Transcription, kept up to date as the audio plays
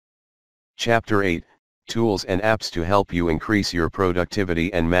Chapter 8, Tools and Apps to Help You Increase Your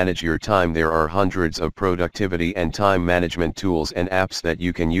Productivity and Manage Your Time. There are hundreds of productivity and time management tools and apps that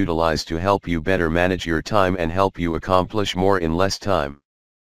you can utilize to help you better manage your time and help you accomplish more in less time.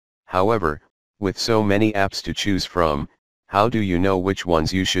 However, with so many apps to choose from, how do you know which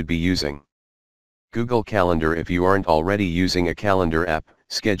ones you should be using? Google Calendar. If you aren't already using a calendar app,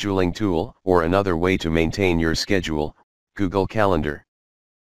 scheduling tool, or another way to maintain your schedule, Google Calendar.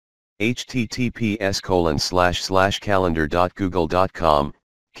 https://calendar.google.com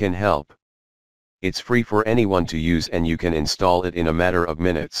can help. It's free for anyone to use and you can install it in a matter of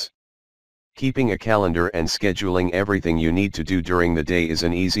minutes. Keeping a calendar and scheduling everything you need to do during the day is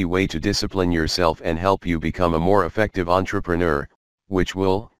an easy way to discipline yourself and help you become a more effective entrepreneur, which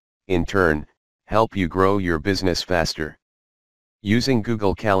will, in turn, help you grow your business faster. Using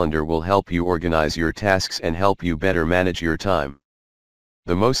Google Calendar will help you organize your tasks and help you better manage your time.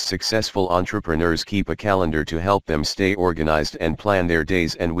 The most successful entrepreneurs keep a calendar to help them stay organized and plan their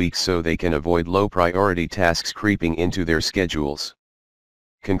days and weeks so they can avoid low-priority tasks creeping into their schedules.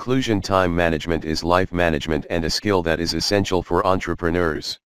 Conclusion: time management is life management and a skill that is essential for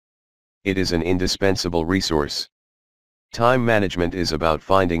entrepreneurs. It is an indispensable resource. Time management is about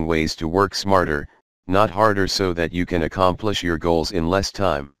finding ways to work smarter, not harder, so that you can accomplish your goals in less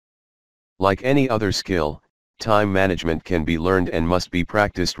time. Like any other skill, time management can be learned and must be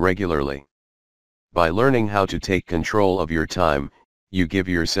practiced regularly. By learning how to take control of your time, you give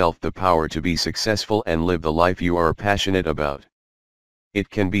yourself the power to be successful and live the life you are passionate about.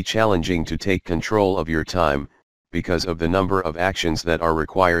 It can be challenging to take control of your time, because of the number of actions that are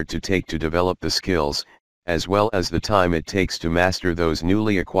required to take to develop the skills, as well as the time it takes to master those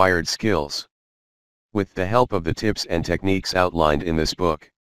newly acquired skills. With the help of the tips and techniques outlined in this book,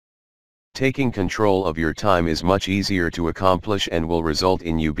 taking control of your time is much easier to accomplish and will result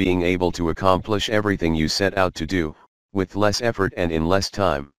in you being able to accomplish everything you set out to do, with less effort and in less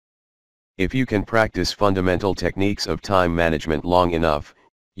time. If you can practice fundamental techniques of time management long enough,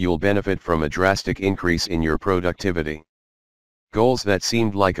 you'll benefit from a drastic increase in your productivity. Goals that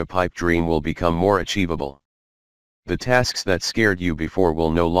seemed like a pipe dream will become more achievable. The tasks that scared you before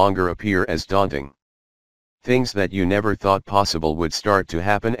will no longer appear as daunting. Things that you never thought possible would start to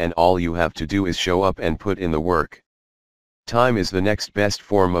happen, and all you have to do is show up and put in the work. Time is the next best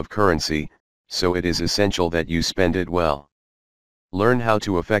form of currency, so it is essential that you spend it well. Learn how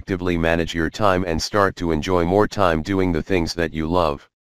to effectively manage your time and start to enjoy more time doing the things that you love.